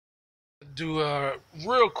Do a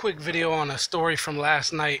real quick video on a story from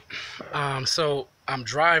last night. So I'm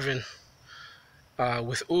driving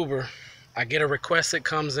with Uber. I get a request that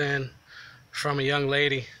comes in from a young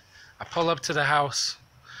lady. I pull up to the house.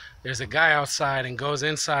 There's a guy outside and goes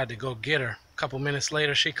inside to go get her. A couple minutes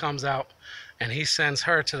later, she comes out and he sends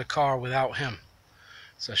her to the car without him.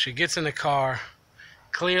 So she gets in the car.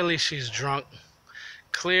 Clearly, she's drunk.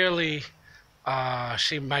 Clearly,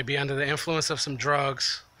 she might be under the influence of some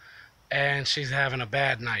drugs. And she's having a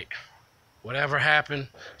bad night. Whatever happened,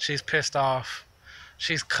 she's pissed off.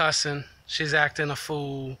 She's cussing. She's acting a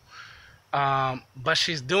fool. But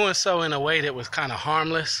she's doing so in a way that was kind of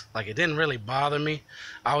harmless. Like, it didn't really bother me.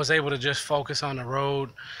 I was able to just focus on the road.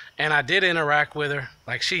 And I did interact with her.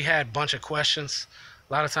 Like, she had a bunch of questions.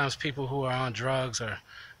 A lot of times people who are on drugs, or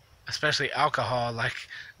especially alcohol, like,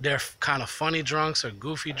 they're kind of funny drunks or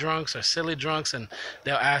goofy drunks or silly drunks, and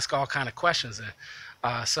they'll ask all kind of questions.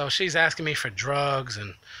 And so she's asking me for drugs,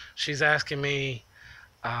 and she's asking me,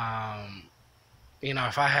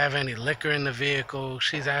 if I have any liquor in the vehicle.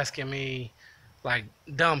 She's asking me, like,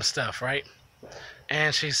 dumb stuff, right?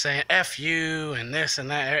 And she's saying, F you, and this and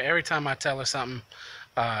that. Every time I tell her something,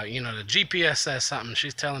 the GPS says something,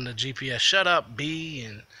 she's telling the GPS, shut up, B,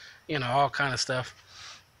 and, all kind of stuff.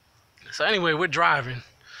 So anyway, we're driving,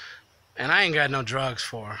 and I ain't got no drugs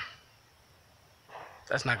for her.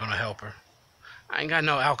 That's not going to help her. I ain't got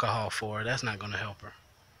no alcohol for her. That's not going to help her.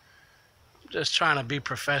 I'm just trying to be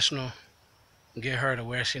professional and get her to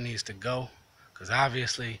where she needs to go, because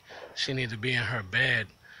obviously she needs to be in her bed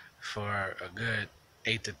for a good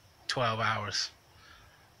 8 to 12 hours.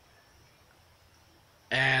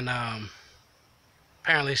 And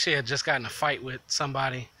apparently she had just gotten in a fight with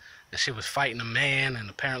somebody, and she was fighting a man, and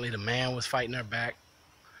apparently the man was fighting her back.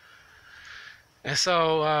 And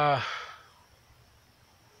so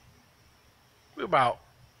we're about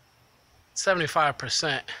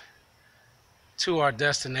 75% to our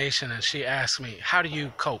destination, and she asked me, how do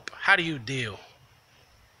you cope? How do you deal?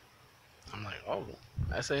 I'm like, oh,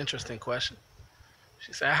 that's an interesting question.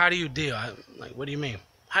 She said, how do you deal? I'm like, what do you mean?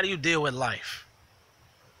 How do you deal with life?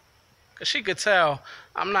 Because she could tell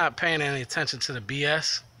I'm not paying any attention to the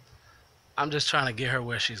BS. I'm just trying to get her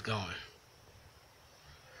where she's going.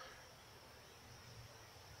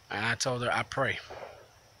 And I told her, I pray.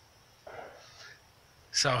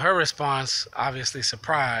 So her response, obviously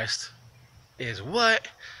surprised, is, what?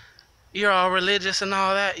 You're all religious and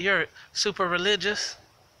all that? You're super religious?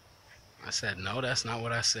 I said, no, that's not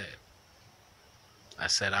what I said. I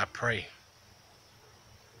said, I pray.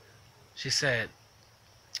 She said,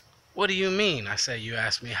 what do you mean? I said, you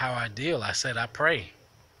asked me how I deal. I said, I pray.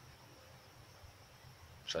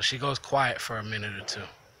 So she goes quiet for a minute or two.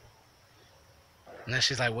 And then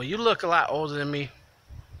she's like, well, you look a lot older than me.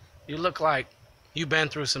 You look like you've been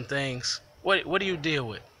through some things. What do you deal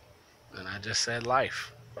with? And I just said,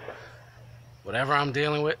 life. Whatever I'm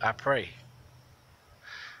dealing with, I pray.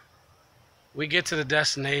 We get to the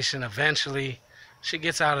destination. Eventually, she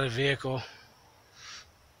gets out of the vehicle,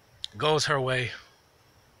 goes her way.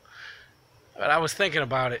 But I was thinking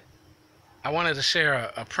about it. I wanted to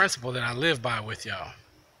share a principle that I live by with y'all.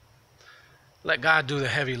 Let God do the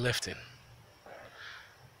heavy lifting.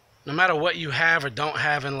 No matter what you have or don't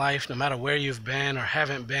have in life, no matter where you've been or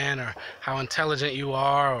haven't been, or how intelligent you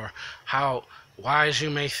are, or how wise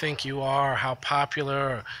you may think you are, or how popular,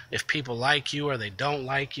 or if people like you or they don't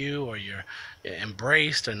like you, or you're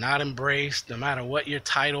embraced or not embraced, no matter what your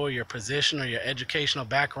title or your position or your educational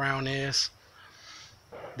background is,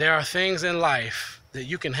 there are things in life that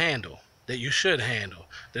you can handle, that you should handle,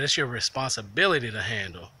 that it's your responsibility to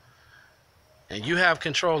handle. And you have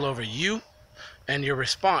control over you and your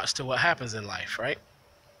response to what happens in life, right?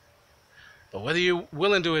 But whether you're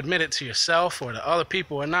willing to admit it to yourself or to other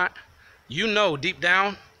people or not, you know deep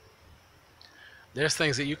down, there's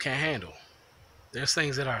things that you can't handle. There's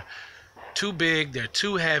things that are too big, they're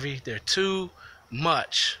too heavy, they're too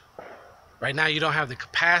much. Right now you don't have the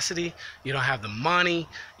capacity, you don't have the money,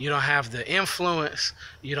 you don't have the influence,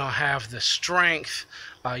 you don't have the strength,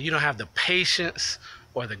 you don't have the patience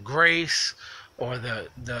or the grace or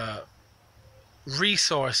the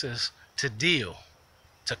resources to deal,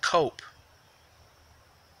 to cope.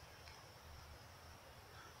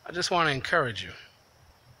 I just want to encourage you.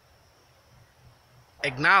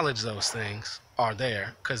 Acknowledge those things are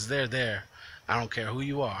there, because they're there. I don't care who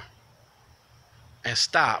you are. And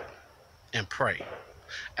stop and pray.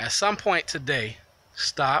 At some point today,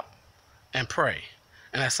 stop and pray.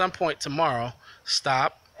 And at some point tomorrow,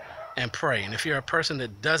 stop and pray. And if you're a person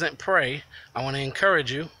that doesn't pray, I want to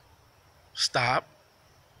encourage you, stop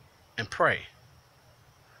and pray.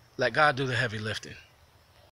 Let God do the heavy lifting.